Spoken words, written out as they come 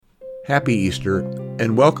Happy Easter,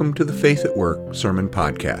 and welcome to the Faith at Work Sermon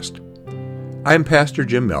Podcast. I'm Pastor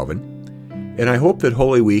Jim Melvin, and I hope that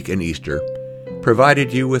Holy Week and Easter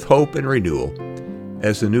provided you with hope and renewal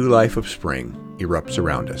as the new life of spring erupts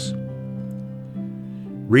around us.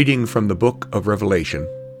 Reading from the book of Revelation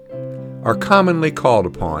are commonly called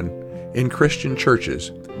upon in Christian churches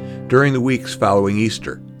during the weeks following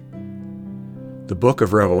Easter. The book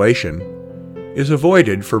of Revelation is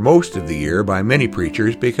avoided for most of the year by many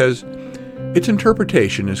preachers because its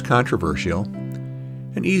interpretation is controversial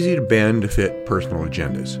and easy to bend to fit personal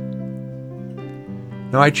agendas.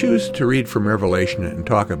 Now, I choose to read from Revelation and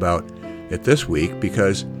talk about it this week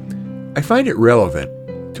because I find it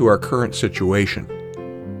relevant to our current situation,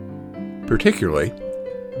 particularly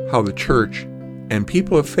how the church and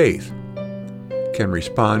people of faith can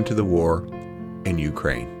respond to the war in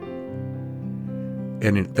Ukraine.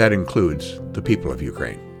 And that includes the people of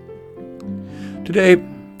Ukraine. Today,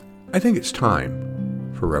 I think it's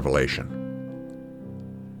time for Revelation.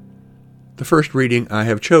 The first reading I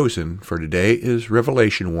have chosen for today is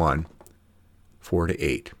Revelation 1,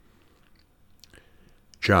 4-8.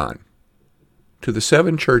 John, to the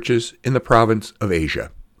 7 churches in the province of Asia,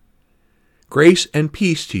 grace and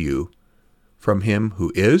peace to you from him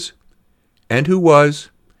who is, and who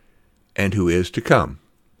was, and who is to come,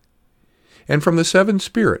 and from the 7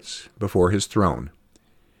 spirits before his throne,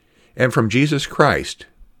 and from Jesus Christ,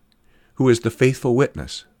 who is the faithful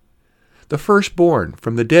witness, the firstborn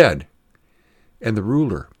from the dead, and the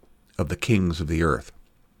ruler of the kings of the earth.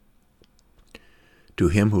 To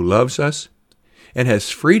him who loves us and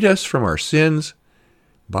has freed us from our sins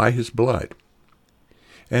by his blood,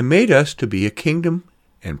 and made us to be a kingdom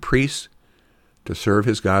and priests to serve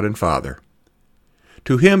his God and Father.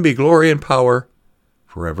 To him be glory and power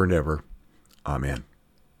forever and ever. Amen.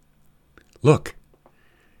 Look,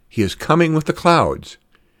 he is coming with the clouds,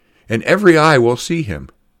 and every eye will see him,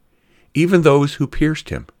 even those who pierced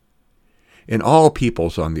him, and all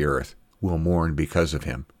peoples on the earth will mourn because of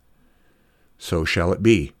him. So shall it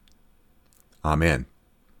be. Amen.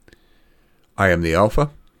 I am the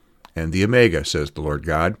Alpha and the Omega, says the Lord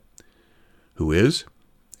God, who is,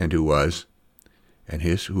 and who was, and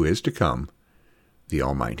who is to come, the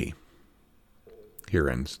Almighty. Here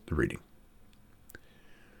ends the reading.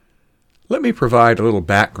 Let me provide a little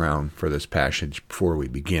background for this passage before we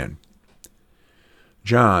begin.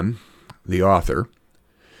 John, the author,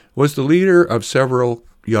 was the leader of several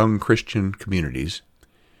young Christian communities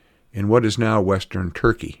in what is now Western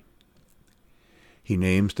Turkey. He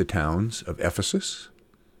names the towns of Ephesus,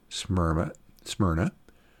 Smyrna,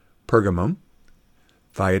 Pergamum,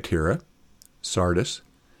 Thyatira, Sardis,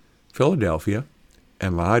 Philadelphia,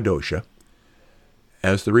 and Laodicea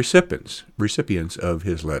as the recipients of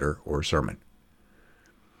his letter or sermon.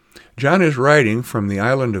 John is writing from the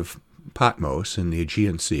island of Patmos in the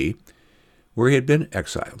Aegean Sea, where he had been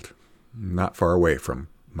exiled, not far away from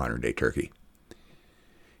modern-day Turkey.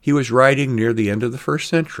 He was writing near the end of the 1st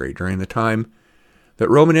century, during the time that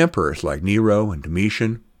Roman emperors like Nero and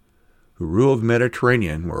Domitian, who ruled the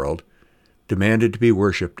Mediterranean world, demanded to be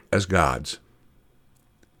worshipped as gods.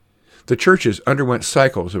 The churches underwent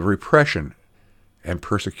cycles of repression and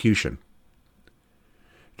persecution.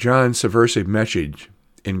 John's subversive message,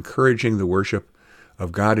 encouraging the worship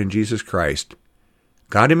of God in Jesus Christ,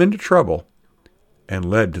 got him into trouble and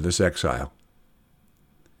led to this exile.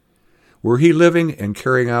 Were he living and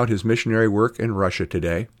carrying out his missionary work in Russia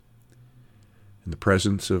today, in the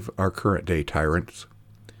presence of our current-day tyrants,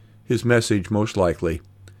 his message most likely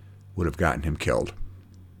would have gotten him killed.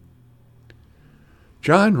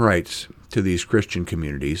 John writes to these Christian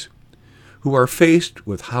communities who are faced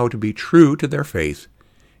with how to be true to their faith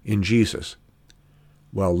in Jesus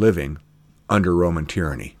while living under Roman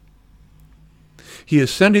tyranny. He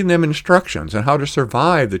is sending them instructions on how to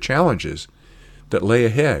survive the challenges that lay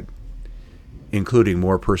ahead, including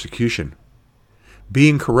more persecution,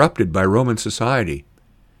 being corrupted by Roman society,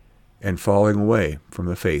 and falling away from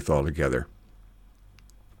the faith altogether.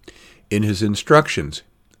 In his instructions,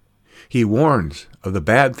 he warns of the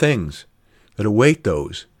bad things that await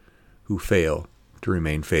those who fail to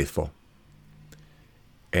remain faithful,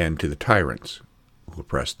 and to the tyrants who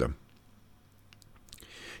oppress them.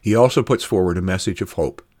 He also puts forward a message of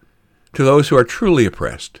hope to those who are truly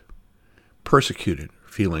oppressed, persecuted,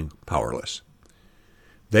 feeling powerless.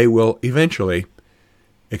 They will eventually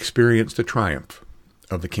experience the triumph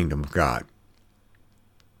of the kingdom of God.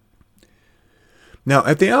 Now,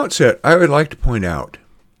 at the outset, I would like to point out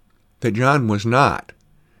that John was not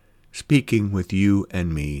speaking with you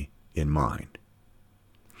and me in mind.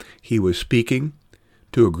 He was speaking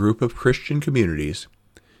to a group of Christian communities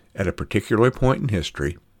at a particular point in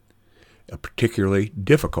history a particularly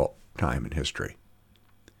difficult time in history.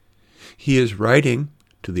 He is writing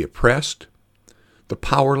to the oppressed, the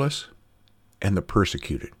powerless, and the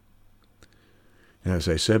persecuted. And as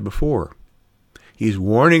I said before, he's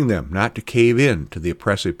warning them not to cave in to the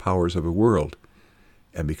oppressive powers of the world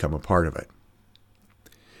and become a part of it.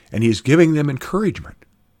 And he's giving them encouragement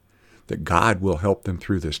that God will help them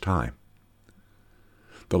through this time.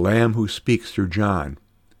 The Lamb who speaks through John,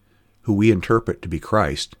 who we interpret to be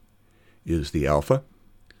Christ, is the Alpha,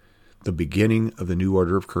 the beginning of the new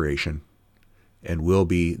order of creation, and will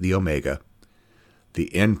be the Omega,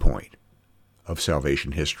 the end point of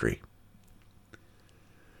salvation history.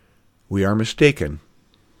 We are mistaken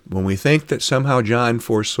when we think that somehow John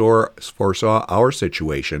foresaw our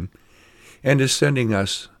situation and is sending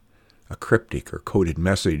us a cryptic or coded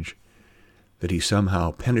message that he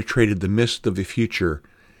somehow penetrated the mist of the future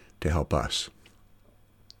to help us.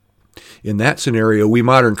 In that scenario, we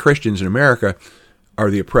modern Christians in America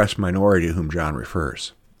are the oppressed minority to whom John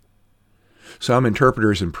refers. Some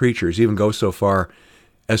interpreters and preachers even go so far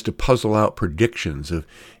as to puzzle out predictions of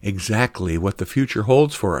exactly what the future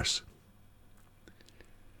holds for us.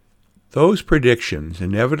 Those predictions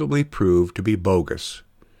inevitably prove to be bogus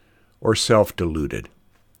or self-deluded.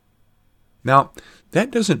 Now,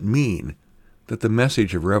 that doesn't mean that the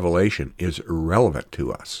message of Revelation is irrelevant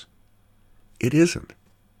to us. It isn't.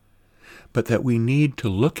 But that we need to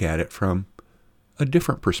look at it from a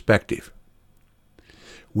different perspective.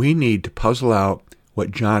 We need to puzzle out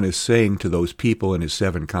what John is saying to those people in his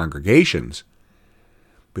 7 congregations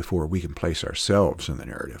before we can place ourselves in the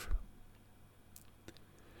narrative.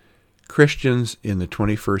 Christians in the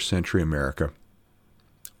 21st century America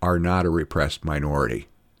are not a repressed minority.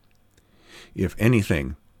 If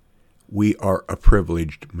anything, we are a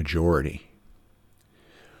privileged majority.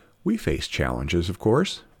 We face challenges, of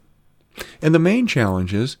course, and the main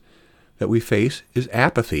challenges that we face is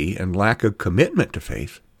apathy and lack of commitment to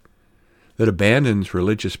faith that abandons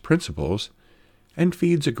religious principles and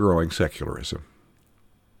feeds a growing secularism.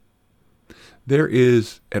 There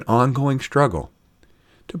is an ongoing struggle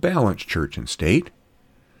to balance church and state,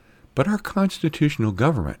 but our constitutional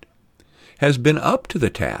government has been up to the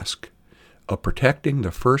task of protecting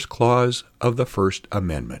the first clause of the First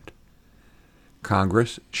Amendment.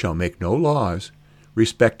 Congress shall make no laws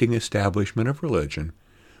respecting establishment of religion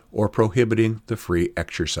or prohibiting the free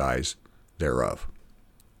exercise thereof.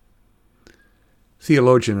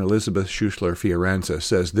 Theologian Elizabeth Schussler Fiorenza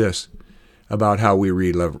says this about how we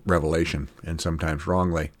read Revelation, and sometimes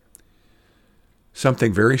wrongly.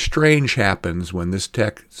 Something very strange happens when this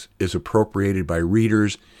text is appropriated by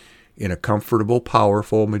readers in a comfortable,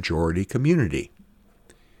 powerful majority community.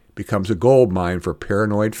 It becomes a gold mine for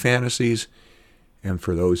paranoid fantasies and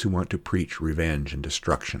for those who want to preach revenge and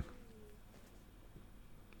destruction.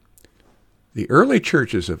 The early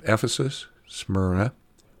churches of Ephesus, Smyrna,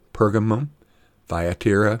 Pergamum,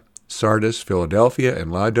 Thyatira, Sardis, Philadelphia,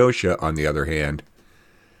 and Laodicea, on the other hand,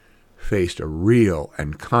 faced a real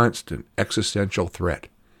and constant existential threat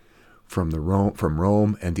from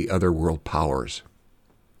Rome and the other world powers.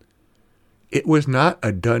 It was not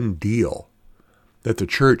a done deal that the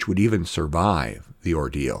church would even survive the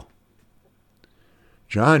ordeal.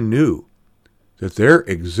 John knew that their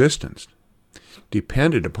existence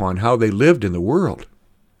depended upon how they lived in the world.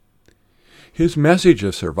 His message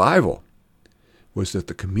of survival was that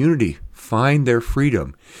the community find their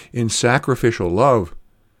freedom in sacrificial love,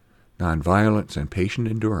 nonviolence, and patient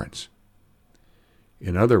endurance.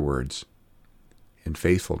 In other words, in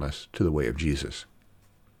faithfulness to the way of Jesus.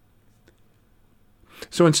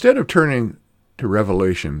 So instead of turning to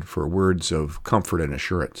Revelation for words of comfort and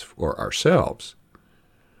assurance for ourselves,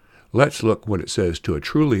 let's look what it says to a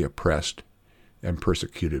truly oppressed and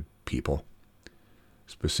persecuted people,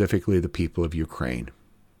 specifically the people of Ukraine.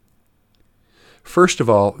 First of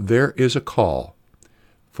all, there is a call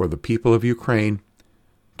for the people of Ukraine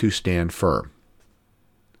to stand firm.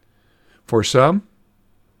 For some,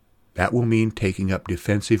 that will mean taking up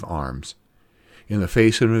defensive arms in the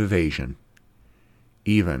face of an invasion,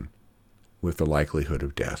 even with the likelihood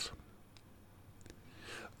of death.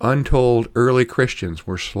 Untold early Christians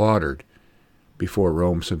were slaughtered before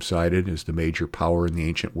Rome subsided as the major power in the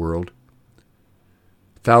ancient world.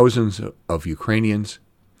 Thousands of Ukrainians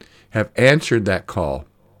have answered that call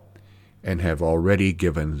and have already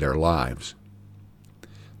given their lives.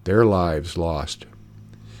 Their lives lost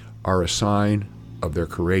are a sign of their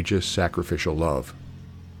courageous sacrificial love.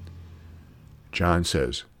 John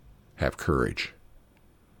says, have courage,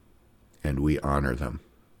 and we honor them.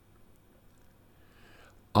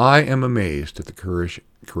 I am amazed at the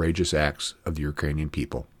courageous acts of the Ukrainian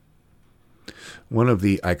people. One of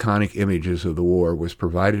the iconic images of the war was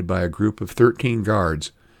provided by a group of 13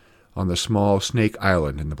 guards on the small Snake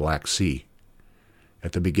Island in the Black Sea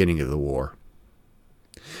at the beginning of the war.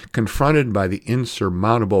 Confronted by the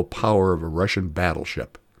insurmountable power of a Russian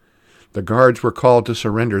battleship, the guards were called to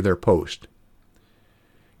surrender their post.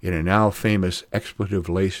 In a now famous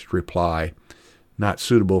expletive-laced reply, not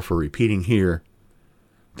suitable for repeating here,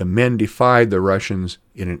 the men defied the Russians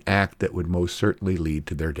in an act that would most certainly lead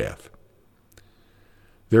to their death.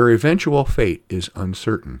 Their eventual fate is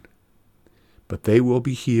uncertain, but they will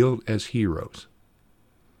be hailed as heroes,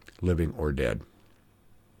 living or dead.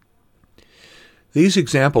 These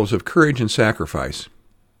examples of courage and sacrifice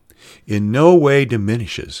in no way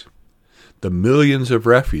diminishes the millions of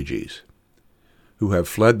refugees who have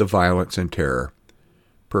fled the violence and terror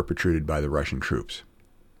perpetrated by the Russian troops.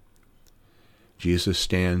 Jesus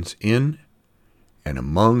stands in and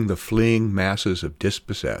among the fleeing masses of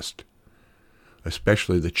dispossessed,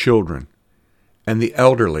 especially the children and the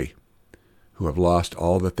elderly who have lost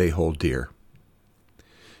all that they hold dear.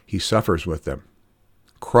 He suffers with them,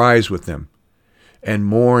 cries with them, and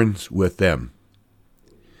mourns with them.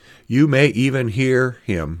 You may even hear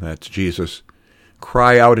him, that's Jesus,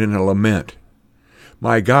 cry out in a lament,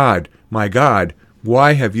 my God,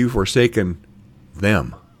 why have you forsaken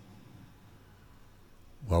them?"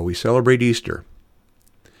 While we celebrate Easter,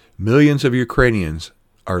 millions of Ukrainians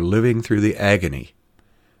are living through the agony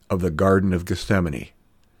of the Garden of Gethsemane,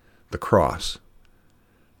 the cross,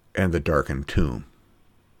 and the darkened tomb.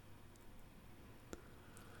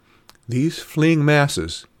 These fleeing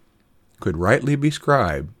masses could rightly be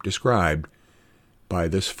described by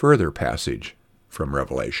this further passage from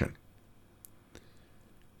Revelation.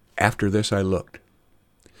 "After this I looked,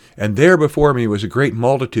 and there before me was a great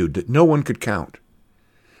multitude that no one could count,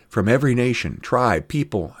 from every nation, tribe,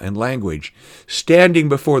 people, and language, standing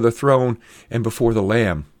before the throne and before the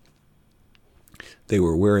Lamb. They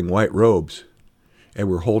were wearing white robes and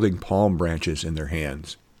were holding palm branches in their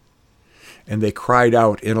hands. And they cried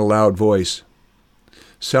out in a loud voice,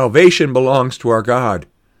 'Salvation belongs to our God,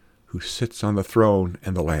 who sits on the throne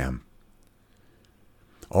and the Lamb.'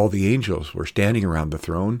 All the angels were standing around the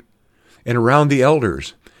throne and around the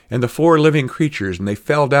elders and the 4 living creatures, and they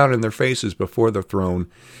fell down in their faces before the throne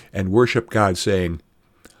and worshiped God, saying,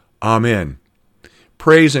 'Amen.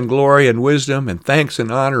 Praise and glory and wisdom and thanks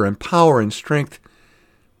and honor and power and strength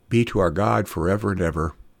be to our God forever and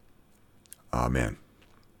ever. Amen.'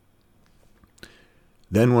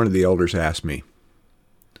 Then one of the elders asked me,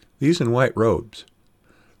 'These in white robes,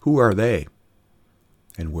 who are they,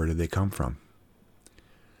 and where did they come from?'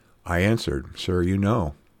 I answered, 'Sir, you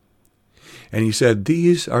know.' And he said,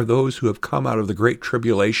 'These are those who have come out of the great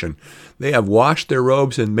tribulation. They have washed their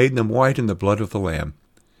robes and made them white in the blood of the Lamb.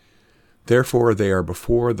 Therefore they are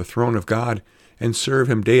before the throne of God and serve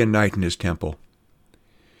him day and night in his temple.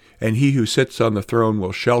 And he who sits on the throne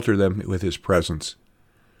will shelter them with his presence.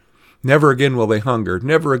 Never again will they hunger,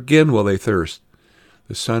 never again will they thirst.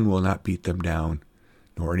 The sun will not beat them down,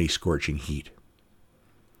 nor any scorching heat.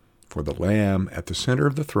 For the Lamb at the center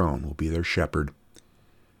of the throne will be their shepherd.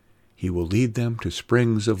 He will lead them to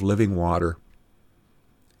springs of living water,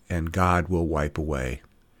 and God will wipe away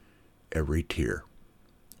every tear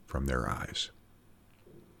from their eyes."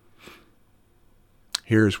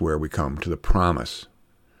 Here's where we come to the promise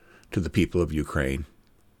to the people of Ukraine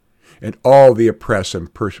and all the oppressed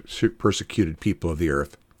and persecuted people of the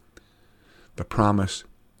earth. The promise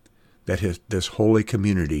that this holy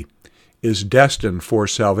community is destined for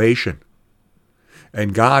salvation,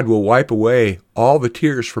 and God will wipe away all the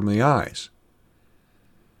tears from the eyes.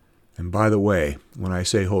 And by the way, when I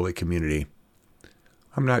say holy community,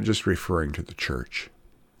 I'm not just referring to the church.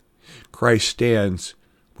 Christ stands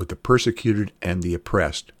with the persecuted and the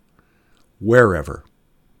oppressed, wherever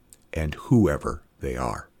and whoever they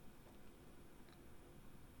are.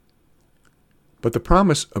 But the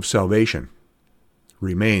promise of salvation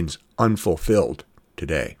remains unfulfilled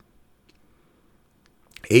today.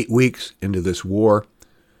 8 weeks into this war,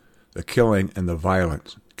 the killing and the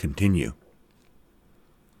violence continue.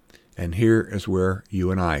 And here is where you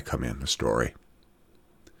and I come in the story.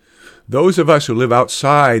 Those of us who live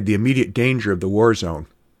outside the immediate danger of the war zone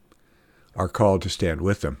are called to stand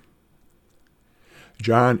with them.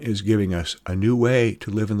 John is giving us a new way to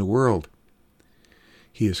live in the world.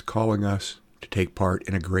 He is calling us to take part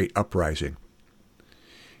in a great uprising.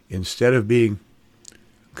 Instead of being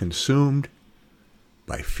consumed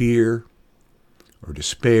by fear or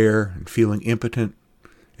despair and feeling impotent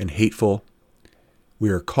and hateful, we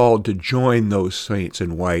are called to join those saints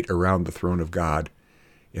in white around the throne of God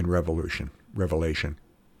in Revelation.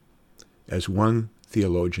 As one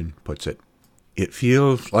theologian puts it, It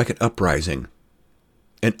feels like an uprising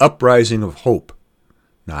of hope,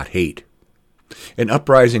 not hate, an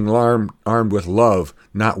uprising armed with love,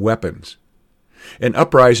 not weapons, an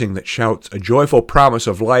uprising that shouts a joyful promise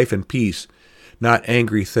of life and peace, not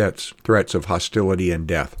angry threats of hostility and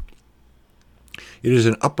death. It is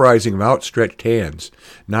an uprising of outstretched hands,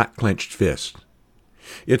 not clenched fists.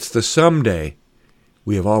 It's the someday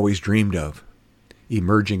we have always dreamed of,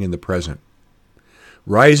 emerging in the present,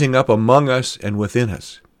 rising up among us and within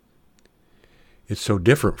us. It's so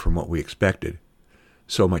different from what we expected,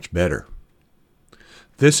 so much better.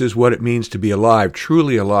 This is what it means to be alive,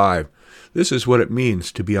 truly alive. This is what it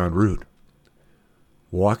means to be en route,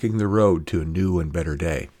 walking the road to a new and better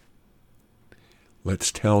day.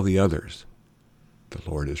 Let's tell the others the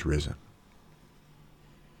Lord is risen.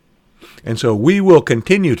 And so we will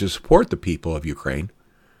continue to support the people of Ukraine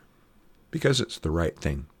because it's the right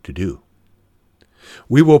thing to do.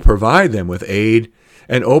 We will provide them with aid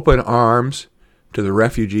and open arms to the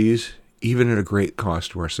refugees, even at a great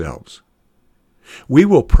cost to ourselves. We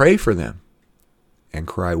will pray for them and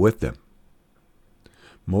cry with them.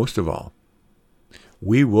 Most of all,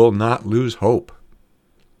 we will not lose hope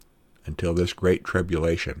until this great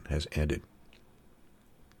tribulation has ended.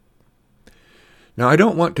 Now, I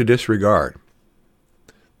don't want to disregard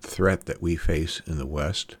the threat that we face in the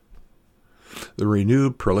West. The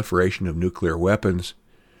renewed proliferation of nuclear weapons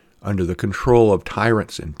under the control of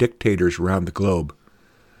tyrants and dictators around the globe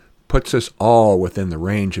puts us all within the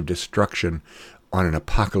range of destruction on an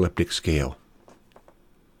apocalyptic scale.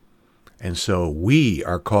 And so we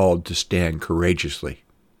are called to stand courageously.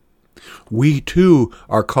 We too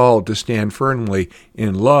are called to stand firmly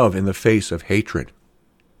in love in the face of hatred.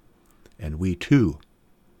 And we too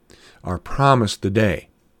are promised the day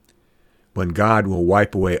when God will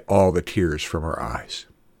wipe away all the tears from our eyes.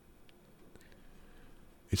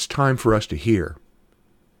 It's time for us to hear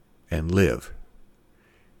and live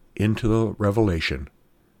into the revelation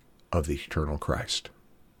of the eternal Christ.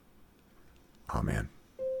 Amen.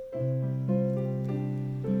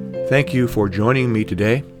 Thank you for joining me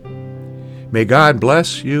today. May God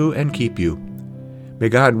bless you and keep you. May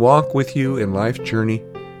God walk with you in life's journey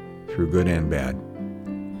through good and bad.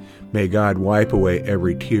 May God wipe away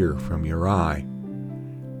every tear from your eye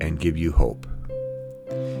and give you hope.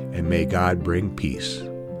 And may God bring peace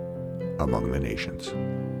among the nations.